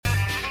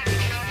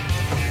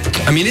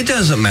I mean, it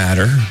doesn't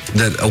matter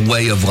that a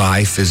way of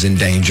life is in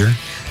danger.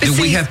 Do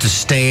we have to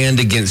stand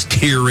against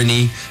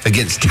tyranny,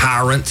 against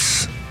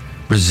tyrants?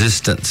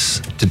 Resistance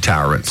to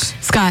tyrants.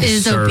 Scott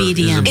is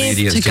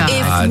obedience to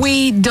God. If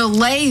we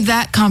delay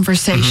that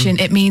conversation,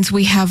 it means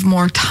we have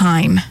more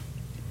time.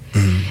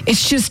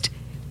 It's just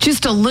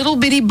a little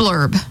bitty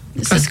blurb.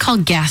 This is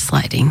called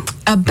gaslighting.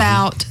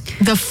 About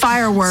the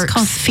fireworks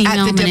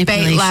at the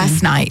debate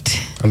last night.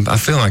 I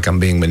feel like I'm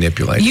being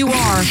manipulated. You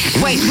are.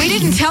 Wait, we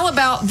didn't tell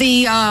about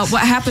the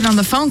what happened on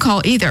the phone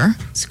call either.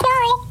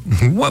 Squirrel.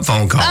 What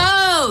phone call?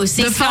 Oh,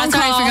 see, The phone Scott's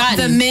already call,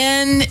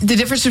 forgotten. the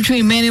difference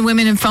between men and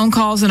women in phone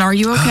calls, and are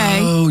you okay?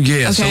 Oh,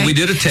 yeah. Okay. So we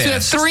did a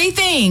test. So we have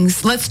 3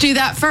 things. Let's do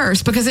that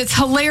first because it's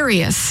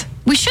hilarious.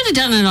 We should have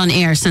done it on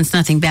air since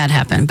nothing bad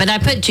happened. But I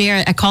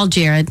called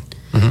Jared.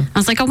 I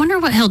was like, I wonder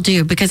what he'll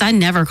do because I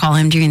never call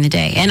him during the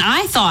day. And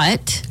I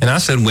thought... And I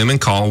said women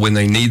call when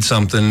they need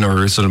something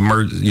or it's an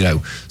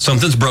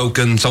something's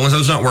broken,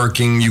 so-and-so's not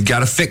working, you've got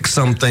to fix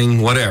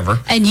something, whatever.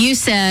 And you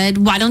said,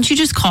 why don't you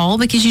just call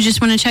because you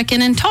just want to check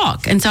in and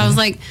talk? And so I was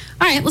like,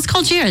 all right, let's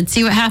call Jared,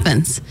 see what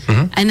happens.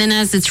 And then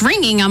as it's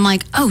ringing, I'm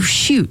like, oh,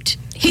 shoot.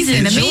 He's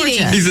in a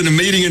meeting. He's in a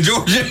meeting in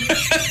Georgia.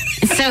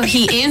 And so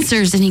he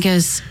answers and he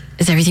goes,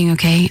 is everything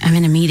okay? I'm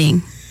in a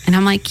meeting. And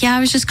I'm like, yeah,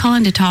 I was just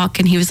calling to talk.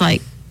 And he was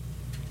like,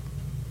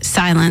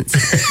 silence.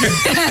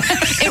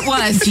 It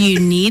was. Do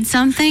you need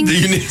something? Do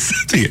you need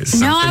something? Is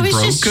No, something I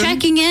was just broken?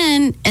 checking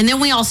in. And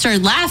then we all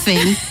started laughing.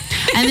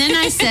 And then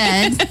I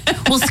said,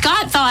 well,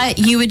 Scott thought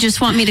you would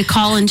just want me to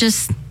call and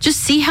just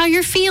see how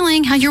you're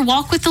feeling, how your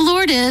walk with the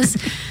Lord is.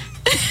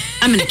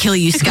 I'm going to kill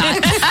you,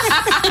 Scott.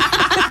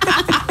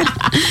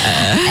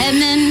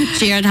 And then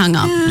Jared hung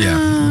up.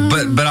 Yeah,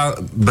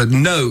 but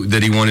note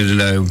that he wanted to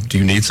know, do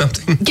you need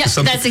something? Yeah,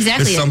 that's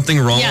exactly is it. something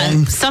wrong?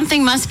 Yeah,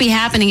 something must be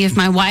happening if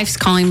my wife's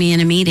calling me in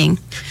a meeting.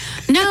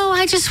 No,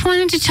 I just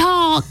wanted to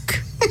talk.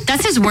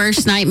 That's his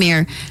worst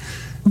nightmare.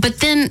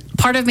 But then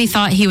part of me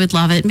thought he would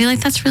love it and be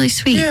like, that's really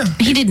sweet. Yeah.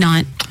 He did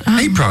not.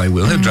 He probably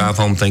will. He'll drive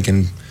home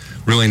thinking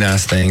really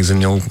nice things, and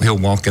he'll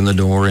walk in the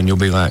door, and you'll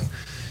be like,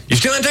 you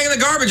still ain't taking the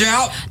garbage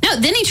out? No,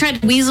 then he tried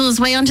to weasel his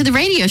way onto the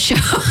radio show.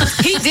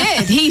 He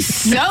did. He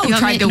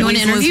tried to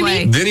weasel his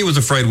way. Then he was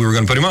afraid we were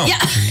going to put him on.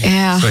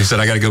 Yeah. So he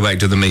said, I got to go back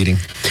to the meeting.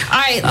 All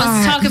right,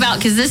 let's talk about,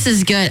 because this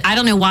is good. I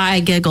don't know why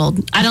I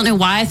giggled. I don't know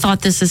why I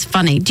thought this is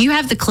funny. Do you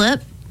have the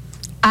clip?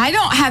 I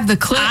don't have the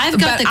clip. I've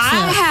got the clip.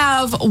 I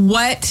have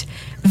what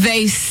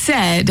they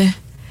said,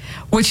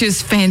 which is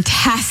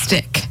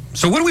fantastic.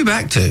 So what are we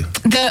back to?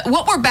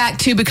 What we're back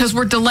to, because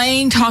we're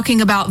delaying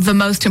talking about the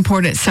most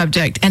important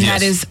subject, and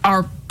that is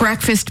our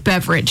breakfast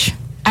beverage.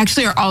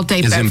 Actually, our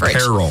all-day beverage.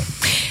 Is in peril.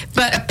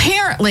 But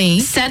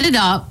apparently... Set it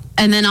up,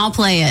 and then I'll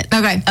play it.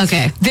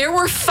 Okay. There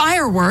were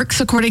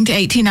fireworks, according to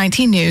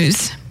 1819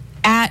 News,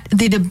 at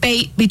the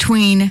debate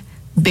between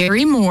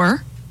Barry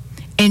Moore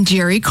and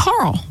Jerry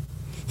Carl.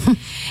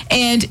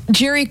 And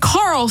Jerry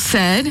Carl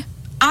said,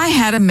 I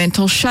had a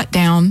mental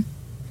shutdown,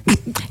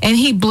 and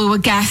he blew a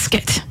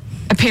gasket,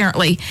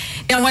 apparently.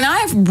 Now, when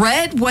I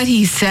read what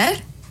he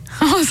said,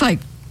 I was like,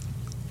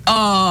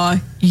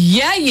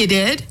 yeah, you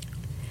did.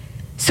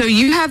 So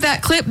you have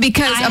that clip?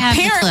 Because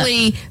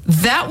apparently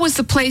that was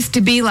the place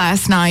to be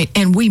last night,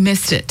 and we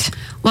missed it.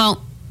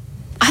 Well,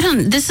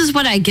 this is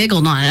what I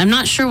giggled on. I'm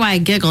not sure why I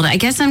giggled. I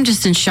guess I'm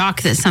just in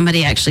shock that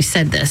somebody actually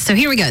said this. So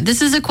here we go.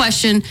 This is a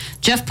question.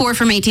 Jeff Poor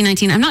from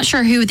 1819. I'm not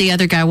sure who the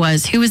other guy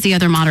was. Who was the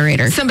other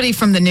moderator? Somebody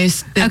from the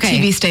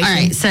TV station. All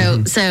right.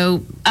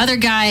 So other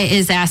guy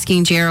is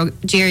asking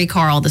Jerry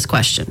Carl this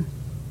question.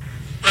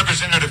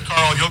 Representative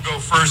Carl, you'll go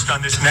first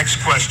on this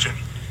next question.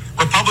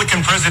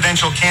 Republican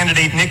presidential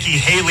candidate Nikki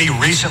Haley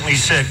recently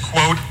said,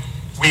 quote,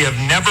 we have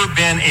never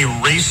been a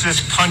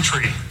racist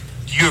country.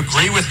 Do you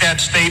agree with that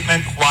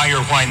statement? Why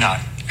or why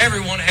not?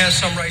 Everyone has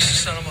some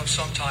racist sentiment of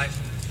some type.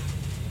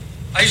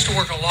 I used to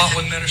work a lot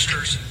with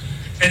ministers,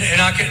 and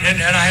I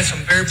had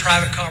some very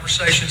private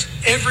conversations.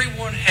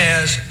 Everyone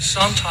has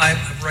some type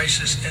of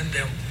racist in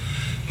them.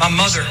 My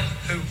mother,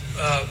 who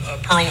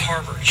Pearl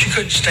Harbor, she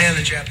couldn't stand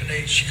the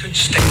Japanese. She couldn't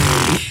stand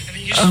them. And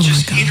it used to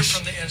just eat her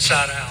from the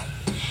inside out.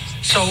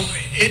 So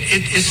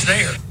it's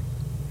there.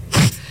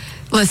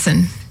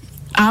 Listen,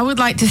 I would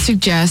like to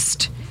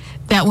suggest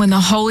that when the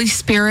Holy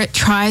Spirit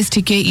tries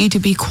to get you to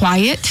be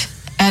quiet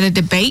at a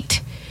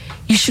debate,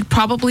 you should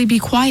probably be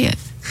quiet.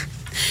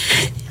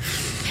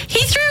 He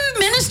threw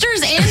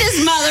ministers and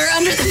his mother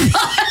under the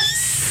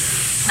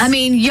bus. I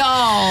mean,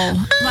 y'all,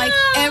 like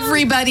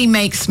everybody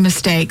makes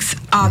mistakes,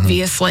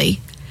 obviously.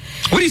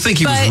 What do you think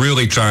he was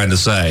really trying to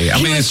say? I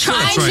mean, it's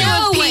trying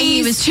to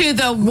appease to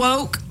the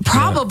woke,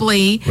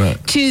 probably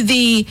to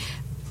the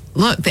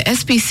look, the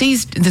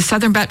SBC's, the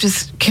Southern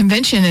Baptist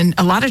Convention, and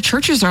a lot of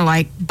churches are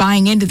like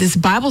buying into this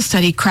Bible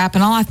study crap.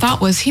 And all I thought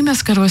was, he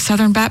must go to a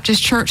Southern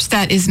Baptist church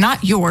that is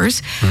not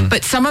yours,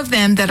 but some of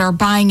them that are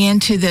buying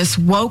into this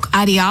woke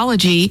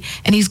ideology,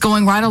 and he's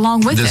going right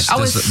along with it. I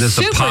was this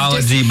super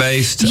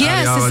apology-based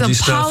ideology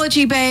it's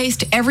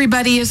apology-based.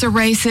 Everybody is a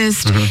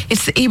racist.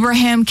 It's the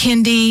Ibrahim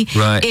Kendi.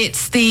 Right.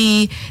 It's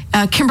the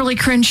Kimberly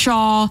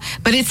Crenshaw,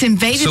 but it's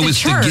invaded the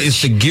church.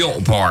 It's the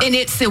guilt part. And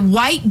it's the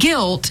white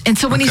guilt. And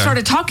so when he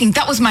started talking,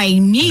 that was my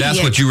immediate.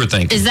 That's what you were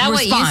thinking. Is that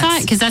what you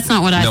thought? Because that's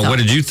not what I thought. No, what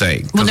did you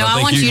think? Well, no,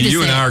 I want you to say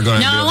you and I are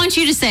going to I want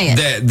you to say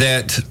it.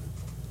 That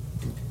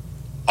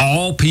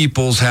all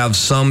peoples have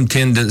some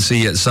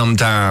tendency at some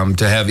time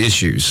to have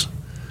issues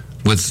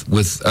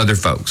with other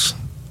folks.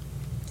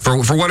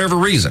 For whatever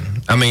reason.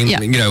 I mean,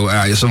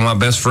 some of my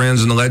best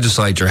friends in the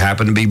legislature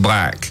happen to be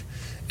black.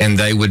 And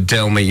they would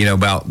tell me,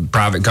 about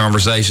private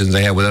conversations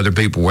they had with other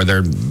people where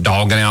they're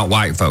dogging out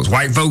white folks.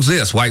 White folks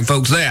this, white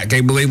folks that.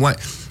 Can't believe what.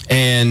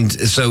 And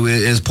so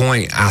his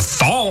point, I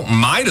thought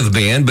might have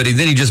been, but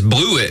then he just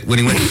blew it when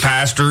he went to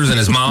pastors and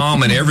his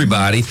mom and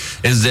everybody,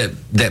 is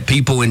that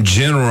people in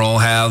general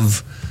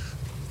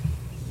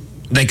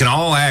they can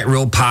all act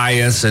real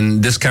pious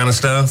and this kind of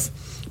stuff.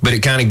 But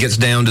it kind of gets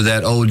down to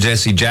that old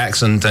Jesse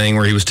Jackson thing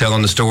where he was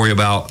telling the story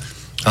about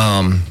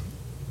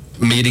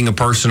meeting a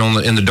person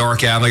in the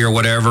dark alley or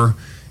whatever,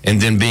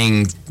 and then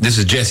this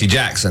is Jesse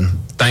Jackson,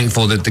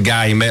 thankful that the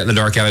guy he met in the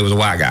dark alley was a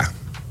white guy.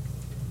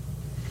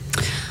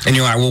 And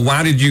you're like, well,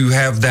 why did you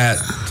have that?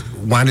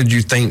 Why did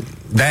you think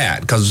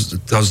that? Because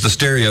the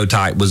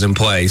stereotype was in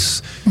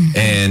place,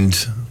 and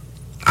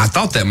I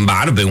thought that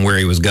might have been where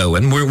he was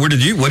going. What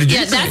did you think?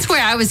 Yeah, that's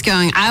where I was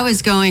going. I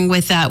was going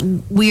with that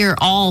we're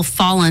all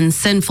fallen,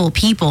 sinful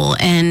people,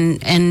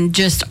 and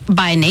just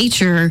by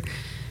nature,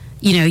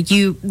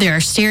 there are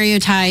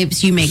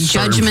stereotypes, you make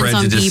judgments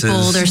on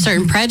people, there are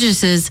certain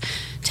prejudices.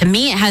 To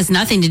me, it has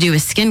nothing to do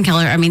with skin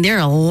color. I mean, there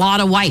are a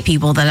lot of white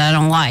people that I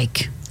don't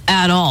like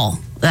at all,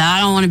 that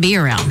I don't want to be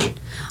around.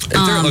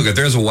 If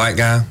there's a white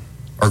guy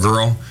or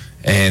girl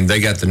and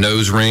they got the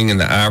nose ring and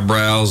the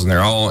eyebrows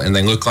and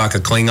they look like a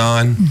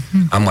Klingon,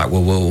 I'm like,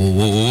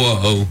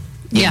 whoa.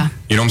 Yeah.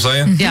 You know what I'm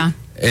saying? Yeah.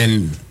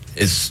 And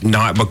it's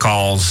not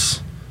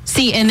because...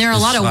 See, and there are a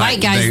lot of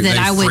white guys that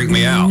I would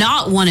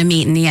not want to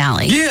meet in the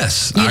alley.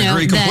 Yes, I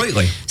agree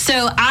completely.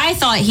 So I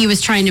thought he was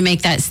trying to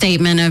make that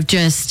statement of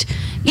just,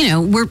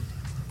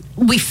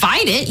 we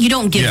fight it. You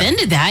don't give in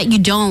to that. You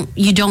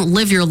don't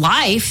live your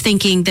life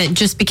thinking that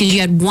just because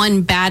you had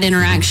one bad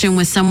interaction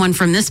with someone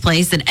from this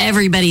place that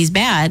everybody's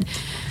bad.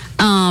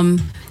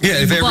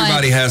 If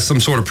everybody has some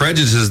sort of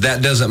prejudices,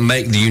 that doesn't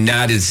make the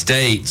United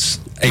States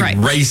a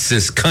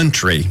racist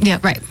country. Yeah,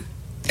 right.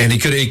 And he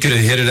could have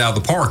hit it out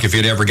of the park if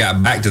he'd ever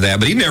got back to that.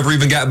 But he never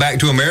even got back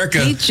to America,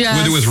 whether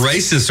it was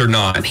racist or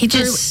not. He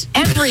just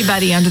threw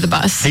everybody under the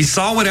bus. He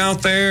saw it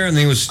out there, and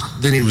he was trying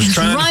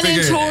to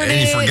figure it out. And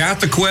he forgot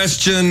the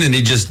question, and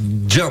he just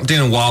jumped in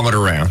and wallowed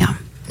around. Yeah.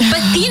 But,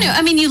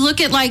 you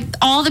look at, like,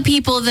 all the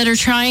people that are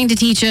trying to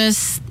teach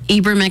us,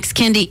 Ibram X.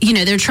 Kendi,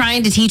 they're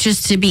trying to teach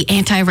us to be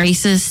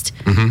anti-racist.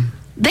 Mm-hmm.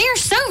 They are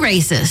so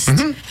racist.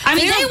 Mm-hmm.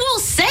 They will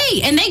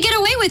say, and they get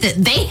away with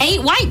it, they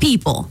hate white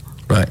people.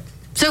 Right.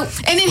 So,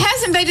 and it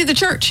has invaded the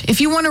church.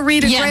 If you want to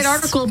read a great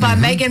article by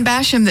Megan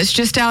Basham that's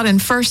just out in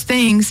First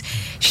Things,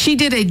 she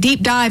did a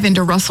deep dive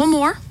into Russell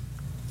Moore.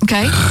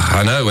 Okay.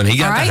 I know, and he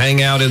got to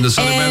hang out in the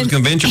Southern Baptist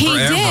Convention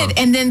forever. He did.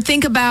 And then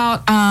think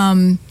about,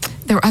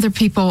 there were other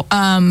people,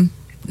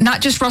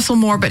 not just Russell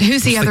Moore, but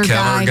who's the other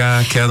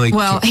guy? Kelly.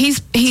 Well, he's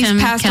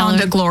passed on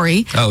to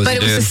glory. Oh, but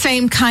it was the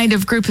same kind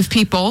of group of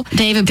people.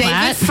 David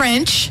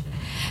French.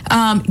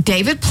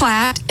 David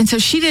Platt. And so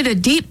she did a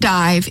deep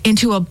dive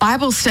into a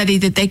Bible study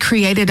that they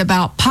created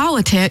about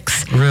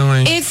politics.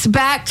 Really? It's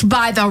backed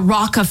by the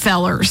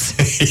Rockefellers.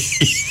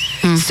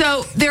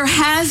 So there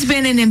has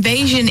been an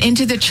invasion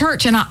into the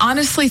church. And I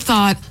honestly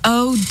thought,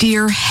 oh,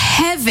 dear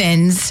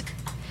heavens,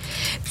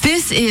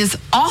 this is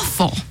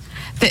awful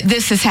that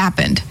this has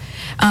happened.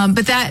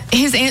 But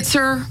his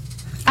answer...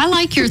 I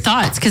like your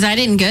thoughts because I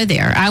didn't go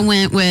there. I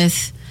went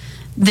with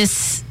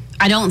this...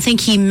 I don't think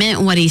he meant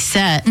what he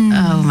said.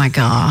 Oh, my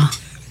God.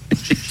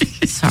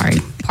 Sorry,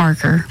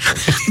 Parker.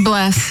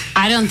 Bless.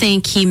 I don't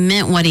think he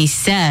meant what he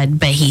said,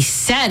 but he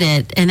said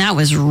it, and that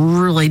was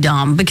really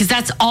dumb because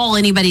that's all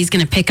anybody's going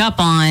to pick up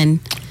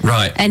on.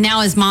 Right. And now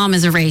his mom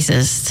is a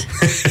racist.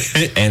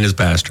 And his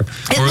pastor.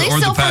 At least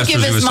they'll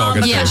forgive his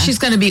mom because she's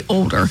going to be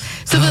older.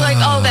 So they're like,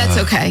 oh, that's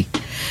okay.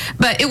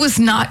 But it was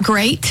not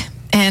great,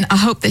 and I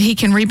hope that he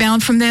can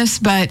rebound from this.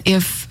 But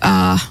if...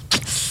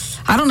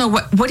 I don't know.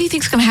 What do you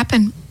think is going to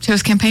happen to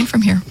his campaign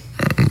from here?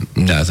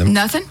 Nothing.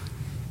 Nothing?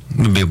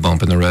 It'll be a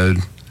bump in the road.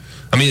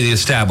 The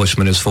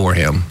establishment is for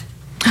him.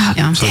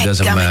 So it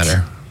doesn't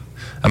matter.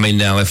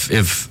 Now, if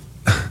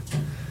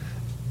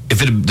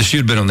the shoe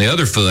had been on the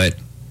other foot,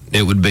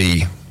 it would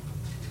be...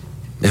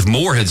 If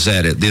Moore had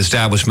said it, the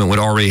establishment would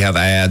already have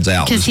ads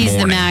out this morning. Because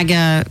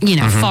he's the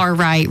MAGA,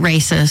 far-right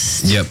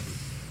racist. Yep.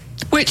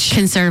 Which...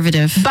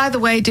 Conservative. By the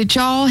way, did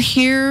y'all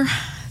hear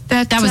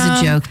That was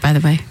a joke, by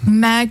the way.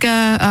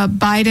 MAGA,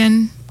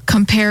 Biden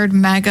compared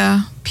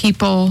MAGA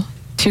people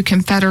to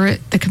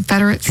the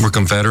Confederates. We're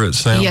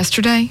Confederates now?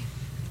 Yesterday.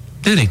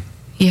 Did he?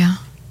 Yeah.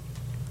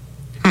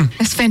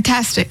 It's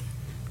fantastic.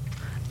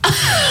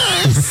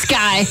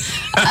 Sky.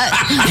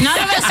 None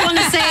of us want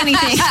to say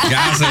anything.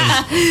 Guy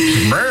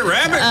says, Brer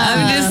Rabbit.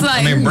 I'm just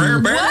like, Brer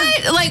Bear.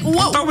 what? Like,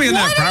 what are you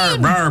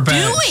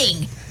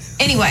doing?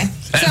 Anyway,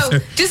 so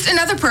just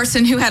another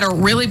person who had a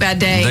really bad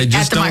day They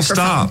just at the don't microphone.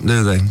 stop,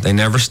 do they? They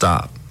never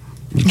stop.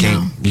 You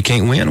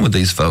can't win with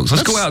these folks.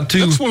 Let's go out to...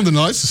 That's one of the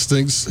nicest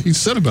things he's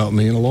said about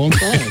me in a long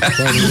time.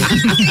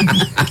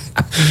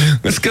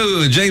 Let's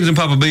go. James and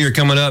Papa B are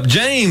coming up.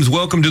 James,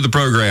 welcome to the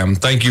program.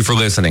 Thank you for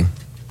listening.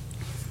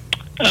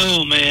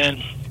 Oh, man.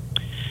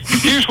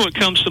 Here's what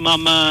comes to my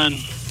mind.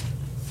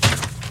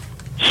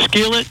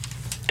 Skillet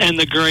and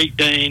the Great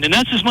Dane. And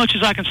that's as much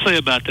as I can say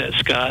about that,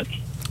 Scott.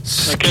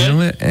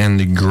 Skillet and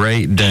the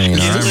Great Dane.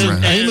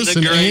 Amos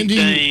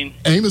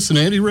and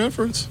Andy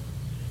reference?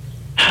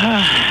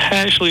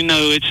 Actually,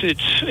 no.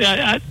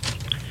 I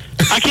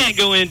can't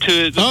go into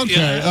it.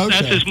 Okay.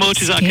 That's as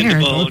much as I can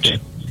divulge.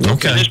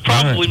 Okay. And it's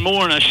probably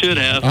more than I should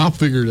have. I'll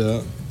figure it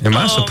out. Am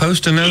I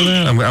supposed to know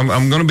that?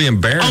 I'm going to be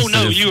embarrassed. Oh,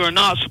 no, you are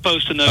not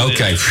supposed to know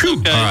Okay. this. Phew.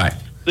 Okay. All right.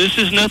 This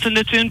is nothing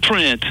that's in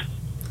print.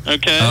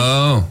 Okay?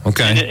 Oh,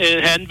 okay. And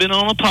it hadn't been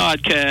on a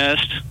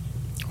podcast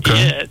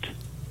yet.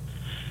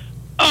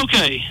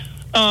 Okay.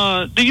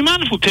 Do you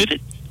mind if we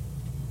pivot?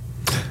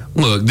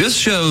 Look, this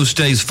show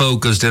stays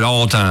focused at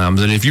all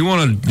times, and if you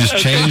want to just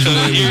change the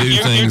way we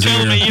do things you're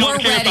telling here... me you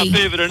don't care if I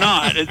pivot or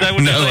not. Is that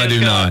what No, you're saying, I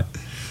do Scott?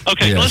 not.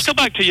 Okay, Yes. Let's go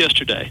back to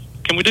yesterday.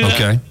 Can we do that?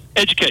 Okay.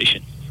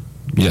 Education.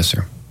 Yes,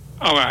 sir.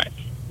 All right.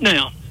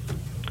 Now,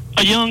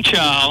 a young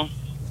child,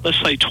 let's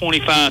say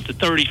 25 to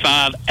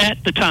 35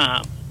 at the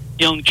time,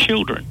 young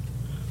children,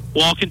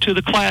 walk into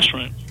the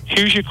classroom.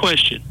 Here's your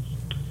question,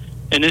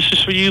 and this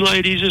is for you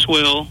ladies as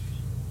well.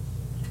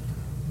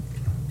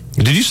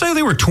 Did you say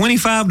they were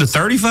 25 to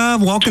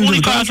 35 walking to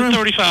the 25 classroom? to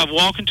 35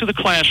 walk into the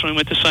classroom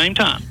at the same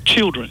time.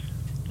 Children.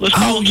 Let's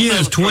call Oh, them yes,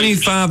 seventh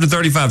graders. 25 to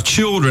 35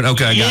 children.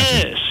 Okay, I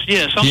got you.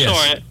 Yes, I'm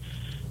sorry.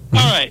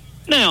 All right.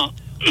 Now,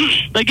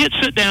 they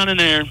sit down in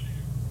there,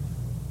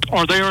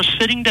 or they are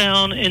sitting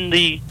down in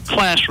the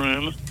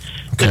classroom.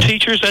 The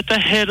teacher's at the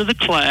head of the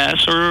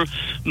class or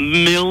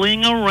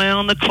milling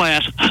around the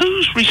class.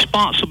 Whose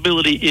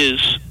responsibility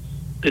is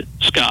it,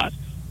 Scott,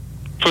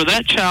 for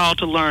that child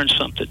to learn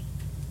something,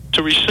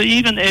 to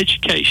receive an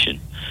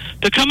education,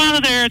 to come out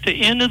of there at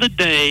the end of the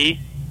day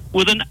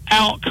with an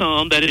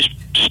outcome that is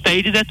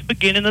stated at the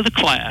beginning of the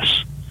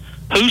class?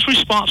 Whose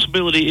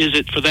responsibility is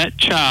it for that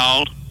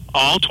child,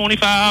 all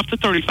 25 to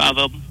 35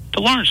 of them,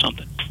 to learn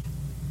something?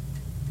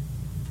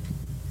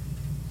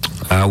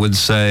 I would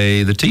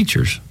say the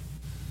teachers.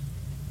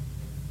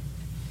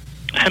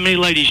 How many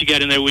ladies you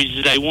got in there with you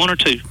today? One or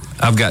two?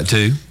 I've got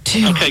two.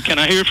 Okay, can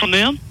I hear from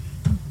them?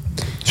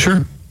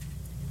 Sure.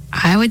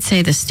 I would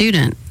say the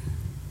student.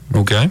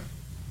 Okay.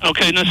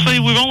 Okay, now see,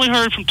 we've only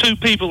heard from two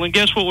people, and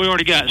guess what we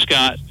already got,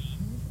 Scott?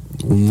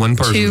 One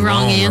person. Two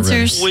wrong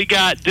answers. We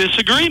got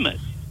disagreement.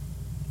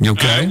 You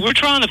okay? We're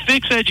trying to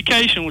fix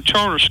education with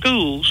charter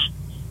schools.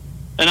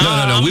 And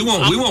No. We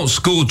want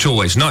school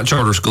choice, not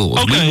charter schools.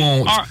 Okay, We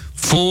want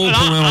full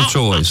parental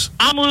choice.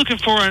 I'm looking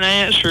for an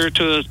answer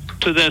to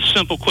that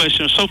simple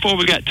question. So far,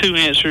 we got two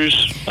answers.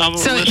 So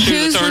let's hear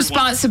the whose third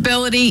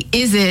responsibility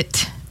is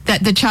it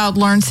that the child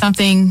learns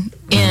something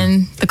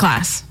in the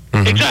class?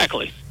 one.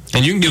 Exactly.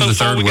 And you can give So the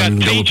far, third we one got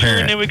and go with teacher, and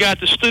parent. then we got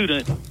the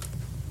student.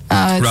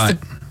 It's Right.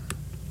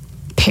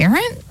 the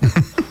parent?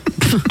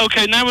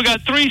 Okay, now we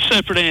got three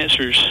separate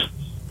answers.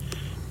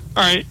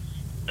 All right,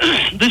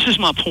 this is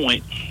my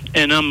point,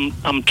 and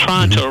I'm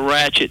trying to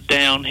ratchet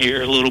down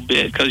here a little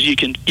bit because you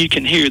can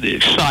hear the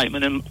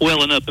excitement and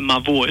welling up in my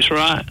voice,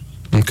 right?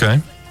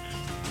 Okay.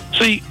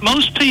 See,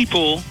 most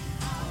people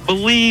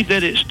believe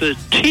that it's the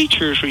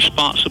teacher's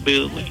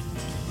responsibility,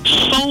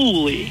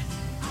 solely,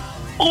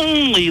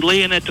 only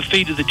laying at the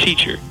feet of the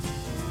teacher,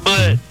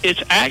 but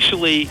it's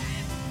actually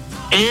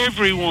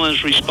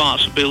everyone's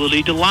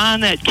responsibility to line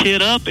that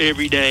kid up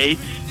every day,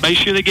 make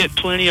sure they get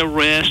plenty of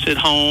rest at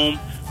home,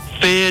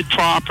 fed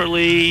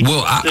properly.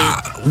 Well,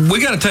 we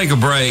got to take a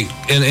break,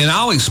 and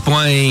I'll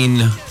explain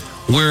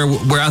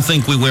where I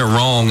think we went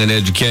wrong in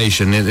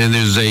education. And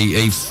there's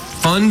a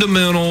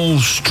fundamental,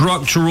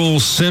 structural,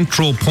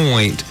 central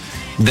point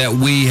that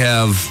we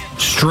have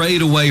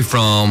strayed away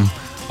from,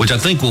 which I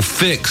think will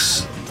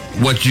fix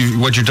what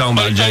you're talking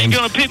about, Are James. you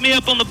going to pick me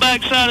up on the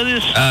backside of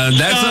this?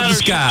 That's up to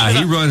Sky.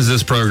 He runs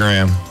this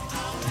program.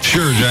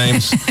 Sure,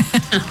 James.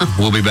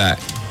 We'll be back.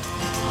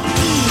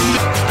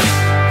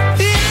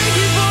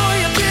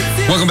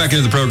 Welcome back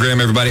into the program,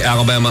 everybody.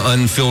 Alabama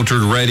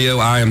Unfiltered Radio.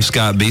 I am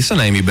Scott Beeson.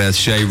 Amy Beth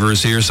Shaver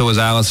is here. So is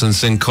Allison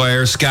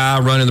Sinclair. Sky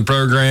running the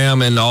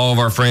program, and all of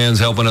our friends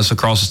helping us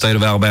across the state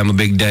of Alabama.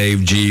 Big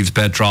Dave, Jeeves,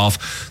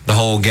 Petroff, the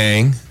whole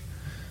gang.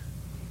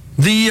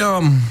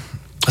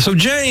 So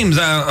James,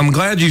 I'm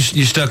glad you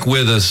stuck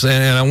with us,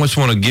 and I just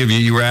want to give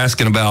you were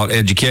asking about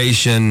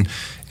education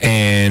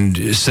and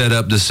set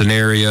up the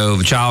scenario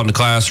of a child in the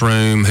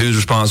classroom. Whose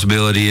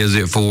responsibility is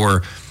it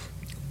for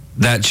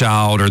that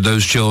child or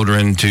those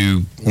children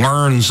to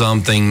learn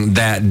something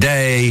that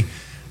day?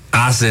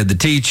 I said the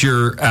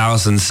teacher.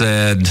 Allison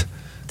said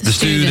the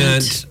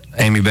student.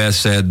 Amy Beth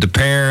said the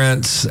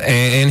parents.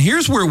 And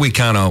here's where we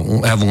kind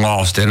of have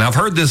lost it. And I've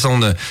heard this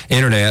on the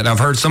internet. I've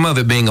heard some of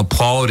it being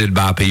applauded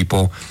by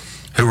people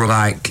who were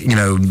like,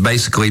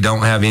 basically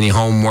don't have any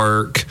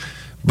homework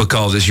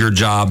because it's your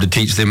job to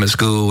teach them at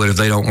school. And if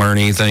they don't learn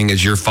anything,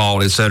 it's your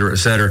fault, et cetera, et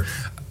cetera.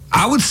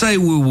 I would say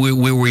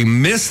we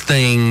miss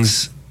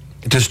things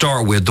to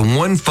start with. The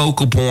one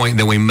focal point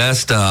that we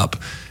messed up,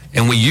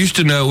 and we used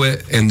to know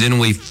it, and then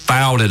we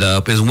fouled it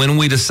up, is when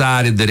we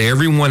decided that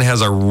everyone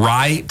has a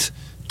right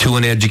to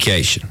an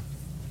education,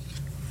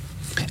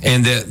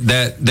 and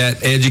that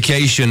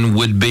education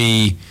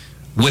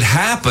would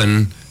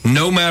happen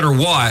no matter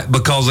what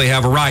because they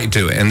have a right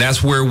to it. And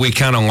that's where we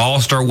kind of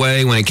lost our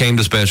way when it came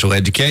to special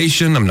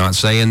education. I'm not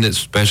saying that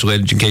special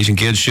education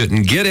kids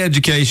shouldn't get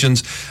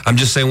educations. I'm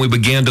just saying we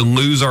began to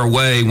lose our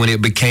way when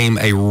it became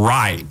a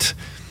right.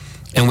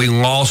 And we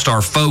lost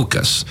our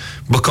focus,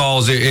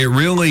 because it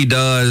really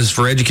does,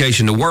 for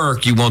education to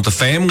work, you want the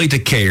family to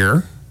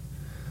care,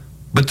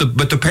 but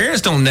the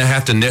parents don't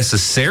have to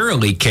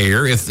necessarily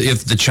care. If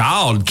the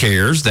child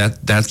cares,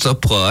 that's a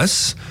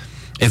plus.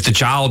 If the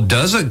child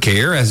doesn't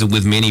care, as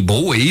with many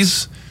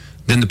boys,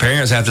 then the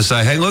parents have to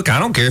say, hey, look, I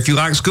don't care if you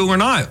like school or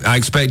not. I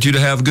expect you to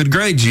have good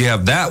grades. You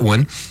have that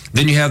one.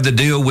 Then you have the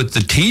deal with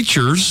the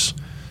teachers.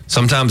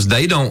 Sometimes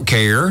they don't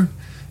care,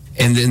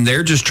 and then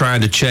they're just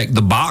trying to check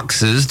the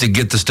boxes to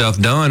get the stuff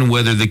done,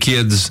 whether the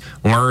kids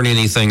learn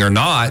anything or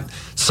not.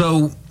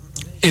 So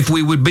if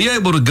we would be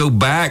able to go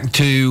back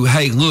to,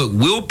 hey, look,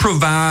 we'll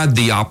provide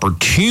the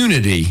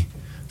opportunity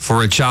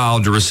for a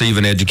child to receive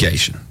an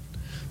education.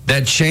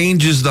 That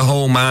changes the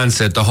whole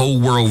mindset, the whole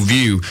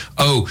worldview.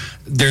 Oh,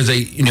 there's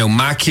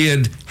my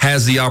kid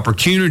has the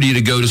opportunity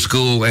to go to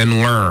school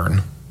and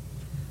learn.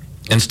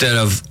 Instead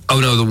of, oh,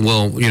 no,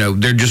 well,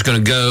 they're just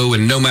going to go,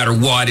 and no matter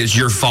what, it's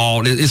your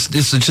fault. It's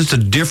just a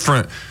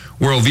different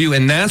worldview.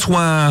 And that's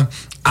why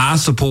I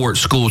support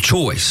school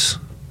choice,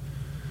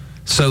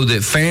 so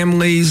that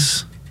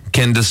families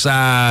can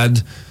decide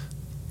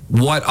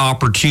what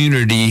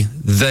opportunity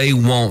they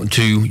want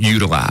to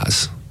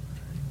utilize.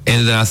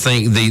 And I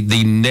think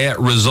the net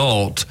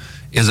result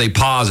is a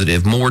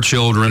positive. More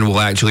children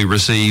will actually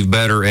receive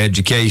better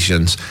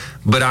educations.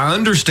 But I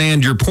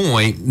understand your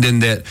point, then,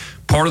 that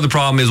part of the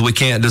problem is we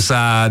can't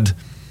decide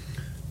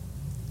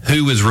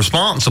who is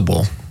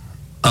responsible.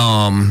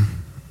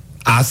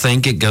 I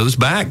think it goes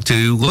back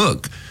to,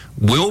 look,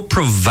 we'll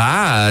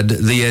provide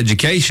the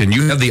education.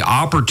 You have the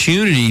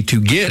opportunity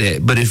to get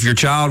it. But if your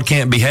child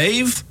can't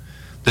behave,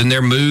 then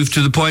they're moved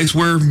to the place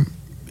where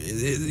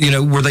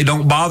they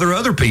don't bother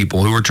other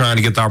people who are trying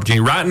to get the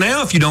opportunity. Right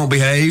now, if you don't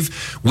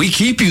behave, we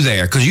keep you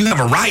there because you have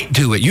a right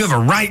to it. You have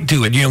a right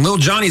to it. Little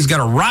Johnny's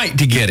got a right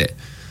to get it.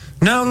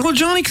 No, little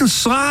Johnny can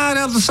slide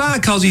out the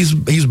side because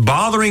he's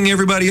bothering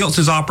everybody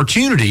else's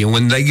opportunity. And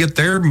when they get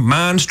their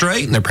mind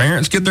straight and their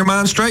parents get their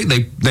mind straight,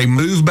 they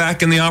move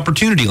back in the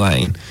opportunity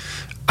lane.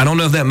 I don't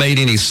know if that made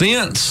any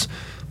sense,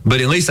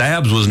 but at least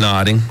Abs was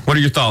nodding. What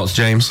are your thoughts,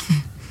 James?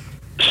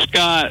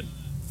 Scott,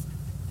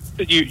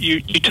 you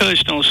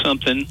touched on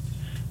something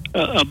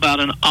about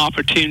an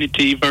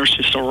opportunity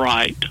versus a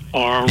right,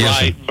 or a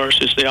right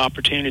versus the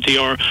opportunity,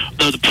 or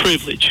the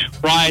privilege,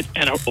 right,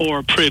 or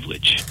a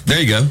privilege. There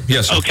you go.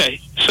 Yes, sir.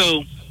 Okay,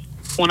 so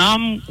when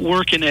I'm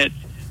working at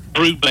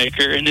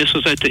Brubaker, and this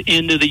was at the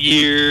end of the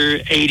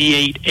year,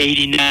 88,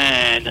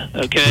 89,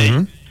 okay,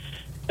 mm-hmm.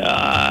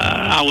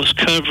 I was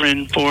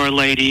covering for a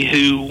lady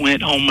who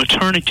went on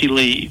maternity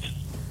leave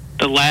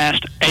the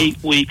last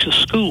 8 weeks of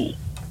school.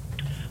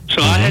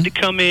 So I had to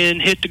come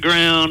in, hit the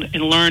ground,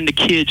 and learn the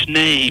kids'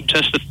 names.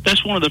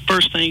 That's one of the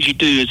first things you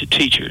do as a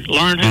teacher,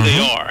 learn who they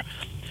are.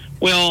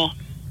 Well,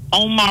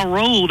 on my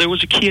roll, there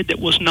was a kid that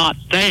was not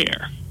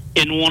there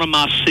in one of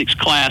my 6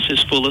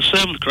 classes full of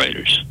 7th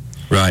graders.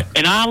 Right.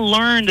 And I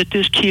learned that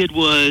this kid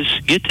was,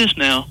 get this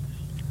now,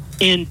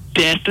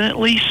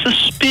 indefinitely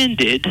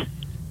suspended,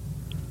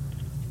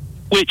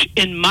 which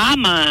in my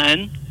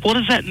mind, what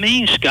does that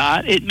mean,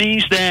 Scott? It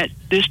means that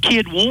this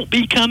kid won't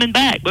be coming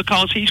back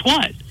because he's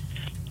what?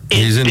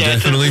 He's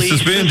indefinitely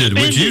suspended,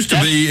 which used to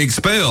be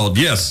expelled.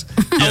 Yes.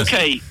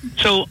 Okay.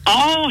 So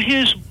all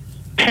his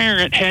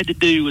parent had to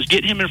do was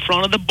get him in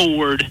front of the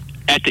board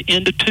at the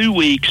end of 2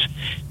 weeks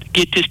to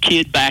get this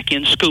kid back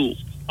in school.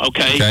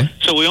 Okay.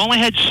 So we only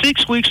had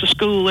 6 weeks of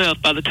school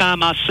left by the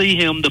time I see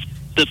him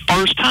the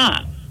first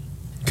time.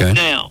 Okay.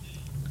 Now,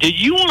 do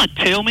you want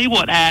to tell me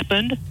what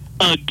happened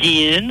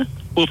again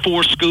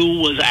before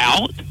school was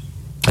out?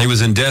 He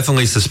was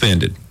indefinitely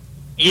suspended.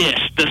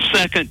 Yes, the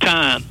second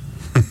time.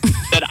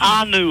 That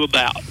I knew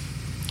about.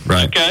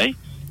 Right. Okay?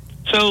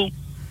 So,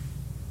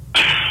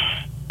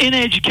 in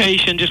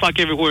education, just like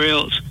everywhere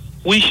else,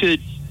 we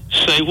should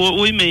say what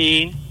we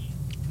mean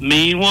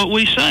what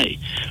we say.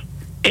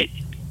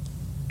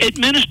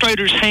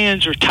 Administrators'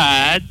 hands are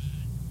tied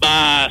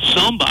by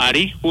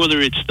somebody, whether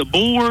it's the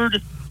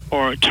board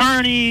or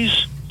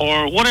attorneys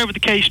or whatever the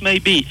case may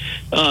be,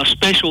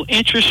 special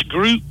interest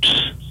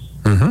groups.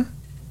 Mm-hmm.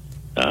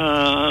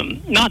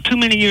 Not too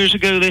many years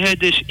ago, they had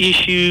this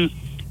issue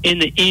in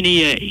the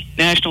NEA,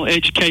 National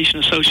Education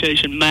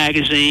Association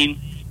magazine.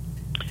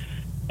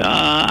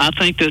 I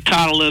think the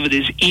title of it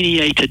is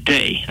NEA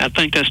Today. I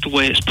think that's the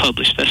way it's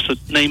published. That's the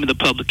name of the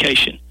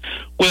publication.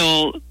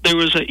 Well, there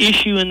was an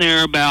issue in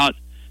there about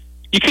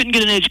you couldn't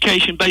get an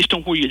education based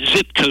on where your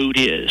zip code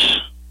is.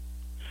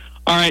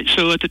 All right,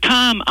 so at the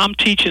time, I'm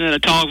teaching at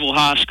Otagoville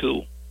High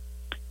School,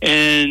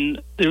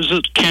 and there was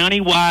a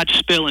county-wide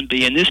spelling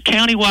bee, and this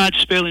county-wide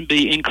spelling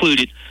bee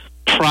included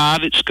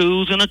private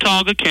schools in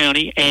Otago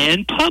County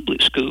and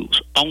public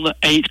schools on the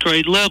 8th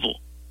grade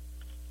level.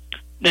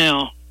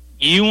 Now,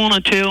 you want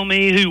to tell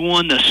me who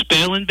won the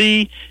spelling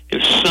bee? It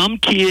was some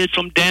kid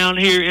from down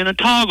here in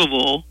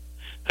Otagoville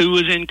who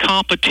was in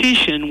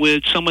competition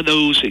with some of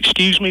those,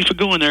 excuse me for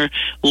going there,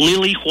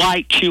 lily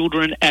white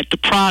children at the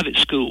private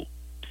school.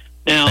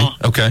 Now,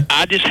 okay.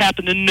 I just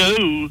happen to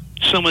know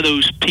some of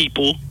those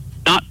people,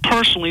 not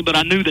personally, but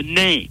I knew the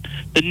name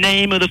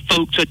of the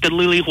folks at the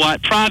Lily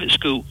White private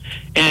school.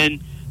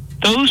 And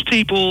those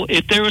people,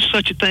 if there was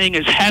such a thing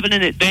as having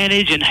an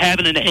advantage and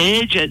having an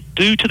edge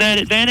due to that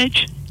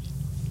advantage,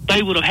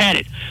 they would have had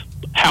it.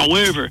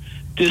 However,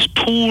 this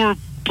poor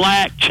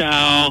black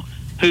child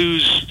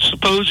who's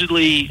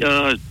supposedly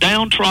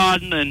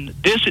downtrodden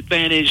and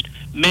disadvantaged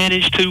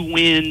managed to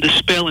win the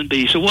spelling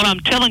bee. So what I'm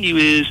telling you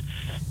is,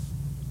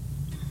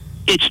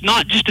 it's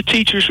not just the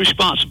teacher's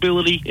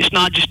responsibility. It's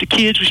not just the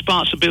kid's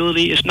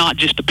responsibility. It's not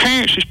just the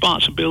parents'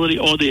 responsibility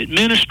or the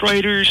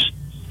administrators.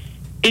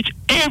 It's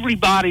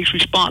everybody's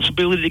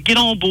responsibility to get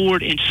on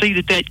board and see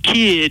that that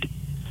kid,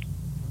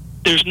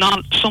 there's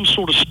not some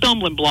sort of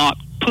stumbling block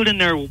put in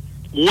their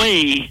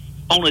way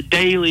on a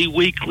daily,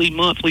 weekly,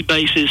 monthly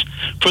basis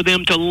for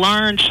them to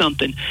learn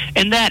something.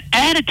 And that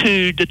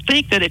attitude to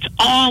think that it's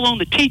all on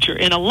the teacher,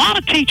 and a lot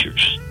of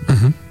teachers,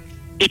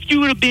 if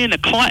you were to be in a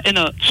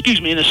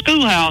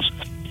schoolhouse,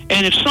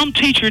 and if some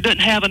teacher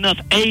doesn't have enough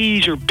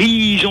A's or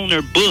B's on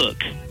their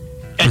book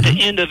at the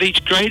end of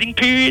each grading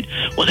period,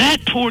 well,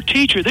 that poor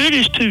teacher, they're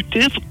just too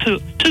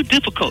difficult,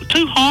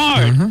 too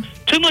hard,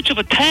 too much of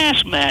a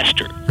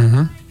taskmaster.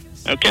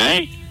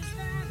 Okay?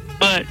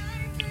 But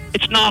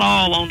it's not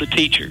all on the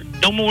teacher,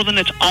 no more than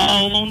it's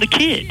all on the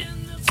kid.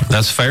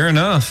 That's fair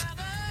enough.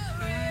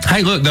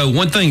 Hey, look, though,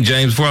 one thing,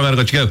 James, before I'm about to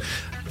let you go,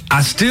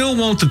 I still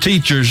want the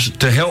teachers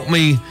to help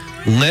me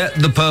let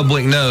the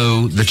public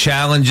know the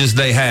challenges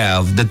they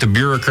have that the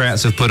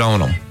bureaucrats have put on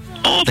them.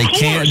 They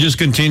can't just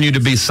continue to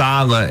be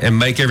silent and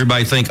make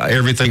everybody think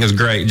everything is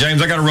great.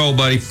 James, I got to roll,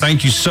 buddy.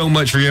 Thank you so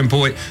much for your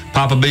input.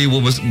 Papa B will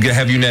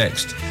have you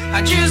next.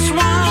 I just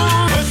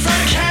want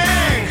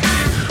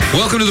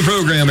Welcome to the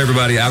program,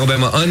 everybody.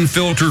 Alabama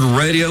Unfiltered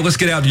Radio. Let's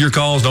get out to your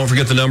calls. Don't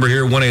forget the number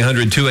here,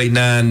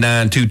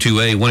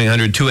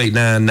 1-800-289-9228,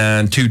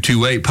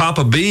 1-800-289-9228.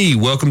 Papa B,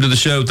 welcome to the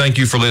show. Thank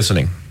you for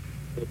listening.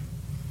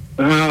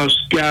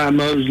 Sky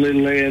Mosley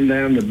laying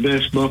down the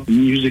best bumping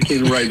music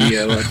in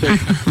radio, I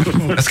think.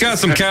 It's got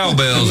some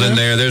cowbells in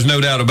there. There's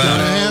no doubt about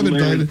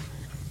it.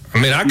 I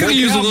mean, I could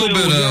use a little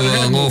bit of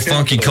a little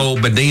funky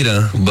Colt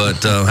Bonita,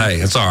 but hey,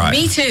 it's all right.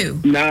 Me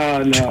too.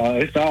 No,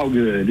 it's all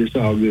good. It's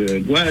all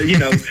good. Well,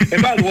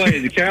 and by the way,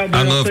 the cowbell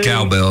I love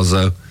cowbells,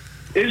 though.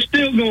 It's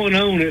still going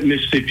on at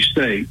Mississippi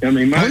State. I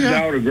mean, my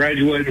daughter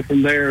graduated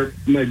from there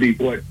maybe,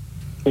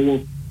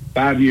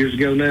 4-5 years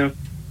ago now?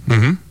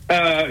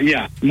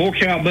 More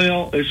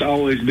cowbell. It's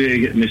always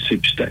big at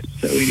Mississippi State.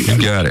 So you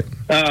got it.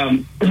 I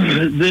want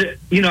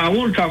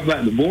to talk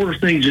about the border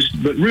thing,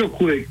 but real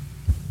quick.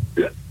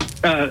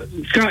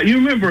 Scott, you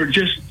remember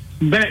just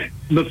back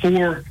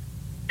before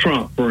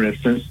Trump, for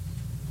instance,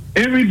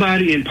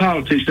 everybody in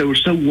politics, they were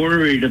so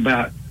worried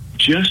about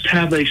just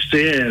how they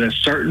said a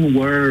certain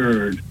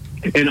word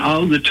and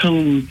all the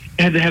tone,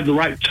 had to have the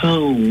right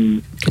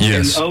tone.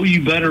 Yes. And,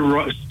 you better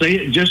say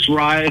it just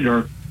right,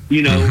 or,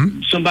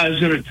 somebody's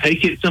going to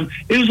take it.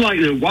 It was like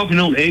they're walking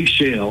on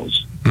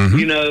eggshells,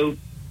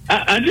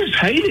 I just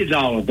hated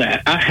all of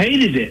that. I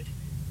hated it.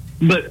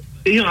 But,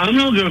 I'm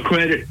not going to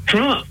credit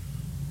Trump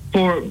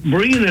for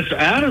bringing us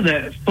out of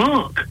that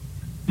funk,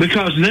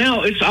 because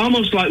now it's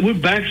almost like we're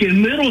back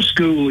in middle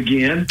school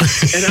again,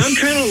 and I'm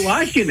kind of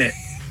liking it.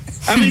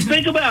 I mean,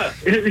 think about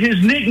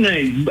his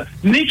nickname,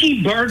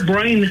 Nikki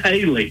Birdbrain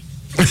Haley.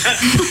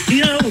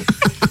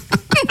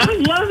 I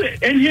love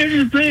it. And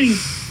here's the thing,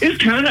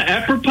 it's kind of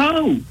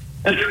apropos.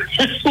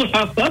 That's what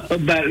I love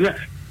about it.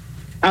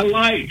 I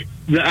like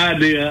the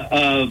idea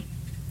of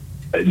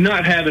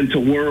not having to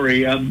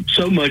worry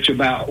so much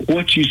about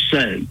what you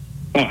say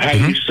or how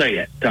you say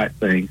it type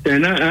thing.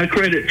 And I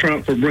credit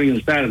Trump for bringing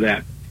us out of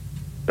that.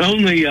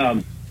 On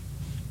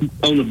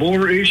the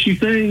border issue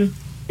thing,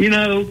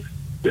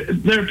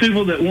 there are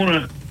people that want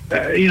to,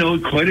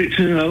 equate it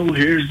to,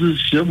 here's the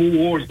Civil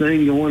War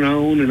thing going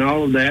on and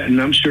all of that. And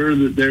I'm sure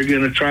that they're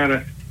going to try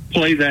to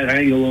play that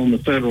angle on the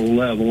federal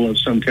level of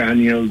some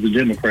kind, the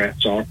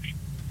Democrats are.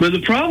 But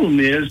the problem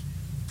is,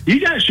 you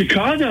got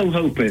Chicago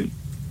hoping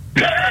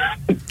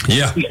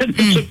Yeah.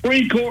 The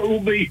Supreme Court will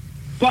be,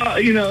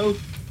 finding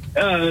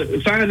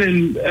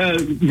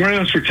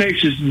grounds for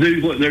Texas to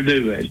do what they're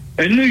doing.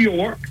 And New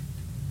York,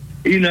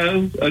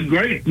 a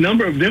great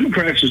number of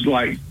Democrats is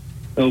like,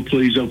 oh,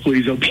 please, oh,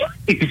 please, oh,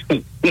 please,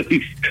 oh,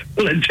 please,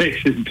 let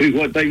Texas do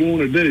what they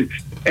want to do.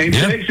 And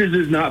Texas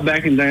is not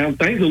backing down,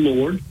 thank the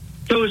Lord.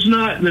 So it's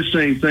not the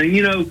same thing.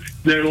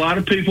 There are a lot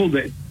of people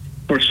that,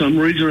 for some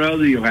reason or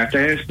other, you'll have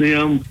to ask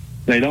them,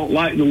 they don't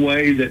like the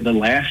way that the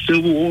last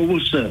Civil War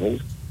was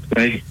settled.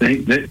 They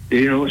think that,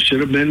 it should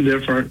have been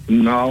different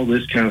and all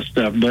this kind of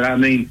stuff. But,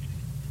 they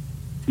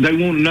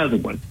want another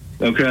one,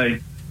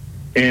 okay?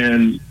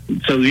 And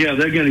so, they're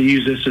going to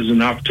use this as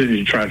an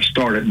opportunity to try to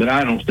start it, but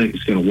I don't think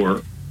it's going to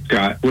work.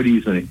 Scott, what do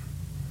you think?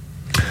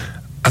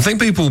 I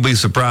think people will be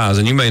surprised,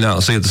 and you may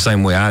not see it the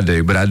same way I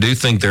do, but I do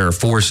think there are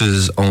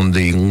forces on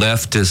the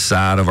leftist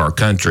side of our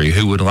country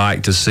who would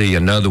like to see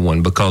another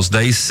one because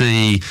they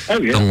see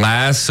the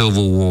last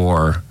Civil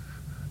War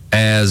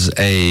as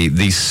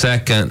the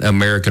second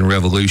American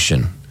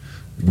Revolution.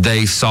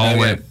 They saw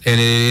it, and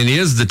it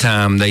is the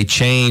time they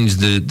changed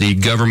the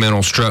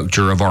governmental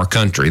structure of our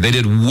country. They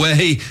did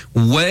way,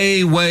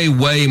 way, way,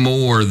 way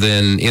more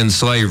than in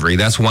slavery.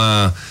 That's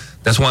why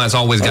it's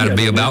always got to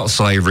be about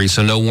slavery,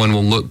 so no one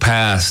will look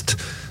past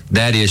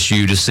that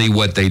issue to see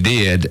what they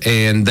did.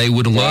 And they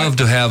would love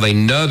to have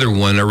another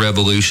one, a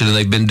revolution, and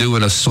they've been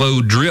doing a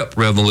slow drip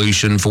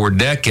revolution for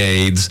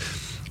decades.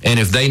 And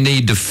if they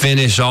need to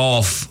finish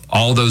off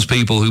all those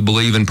people who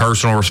believe in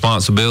personal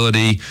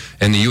responsibility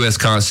and the U.S.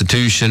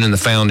 Constitution and the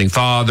Founding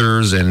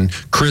Fathers and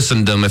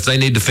Christendom, if they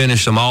need to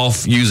finish them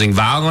off using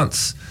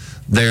violence,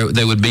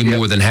 they would be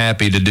more than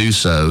happy to do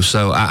so.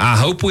 So I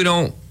hope we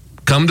don't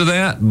come to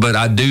that, but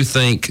I do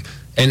think,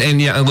 and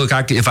look,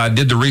 if I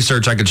did the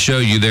research, I could show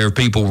you there are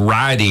people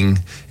writing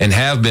and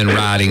have been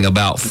writing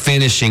about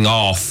finishing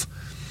off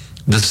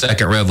the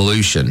second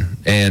revolution.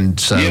 And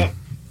so...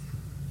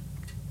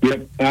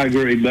 Yep, I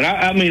agree. But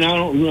I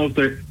don't know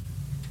if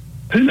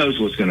who knows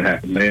what's going to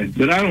happen, man.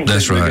 But I don't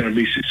think they're going to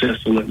be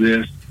successful at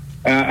this.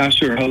 I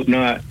sure hope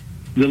not.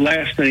 The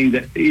last thing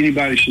that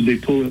anybody should be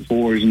pulling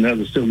for is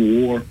another Civil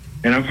War.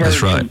 And I've heard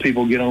some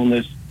people get on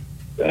this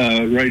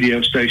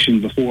radio station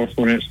before,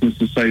 for instance,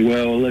 and say,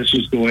 well, let's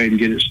just go ahead and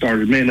get it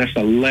started. Man, that's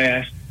the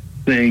last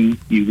thing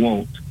you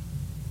want.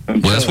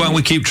 That's why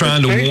we keep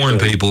trying to warn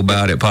people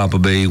about it, Papa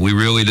B. We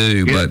really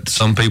do, but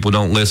some people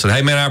don't listen.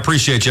 Hey, man, I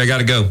appreciate you. I got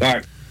to go. All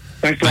right.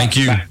 Thank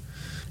you.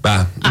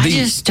 Bye. I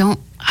just don't.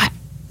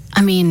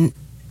 I mean,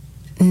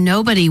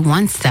 nobody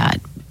wants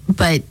that.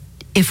 But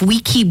if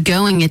we keep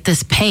going at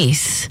this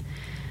pace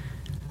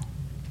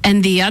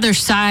and the other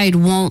side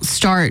won't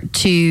start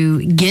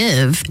to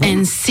give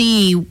and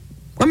see.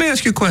 Let me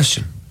ask you a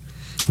question.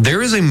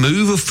 There is a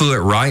move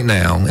afoot right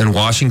now in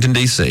Washington,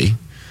 D.C.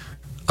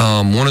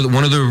 One of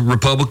the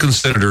Republican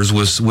senators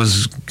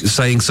was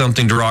saying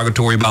something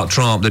derogatory about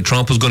Trump, that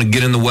Trump was going to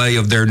get in the way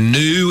of their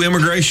new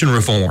immigration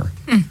reform.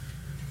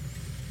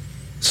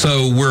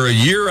 So we're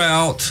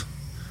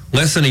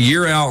less than a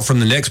year out from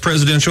the next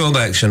presidential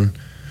election.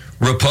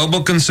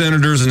 Republican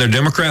senators and their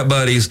Democrat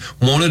buddies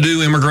want to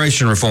do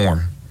immigration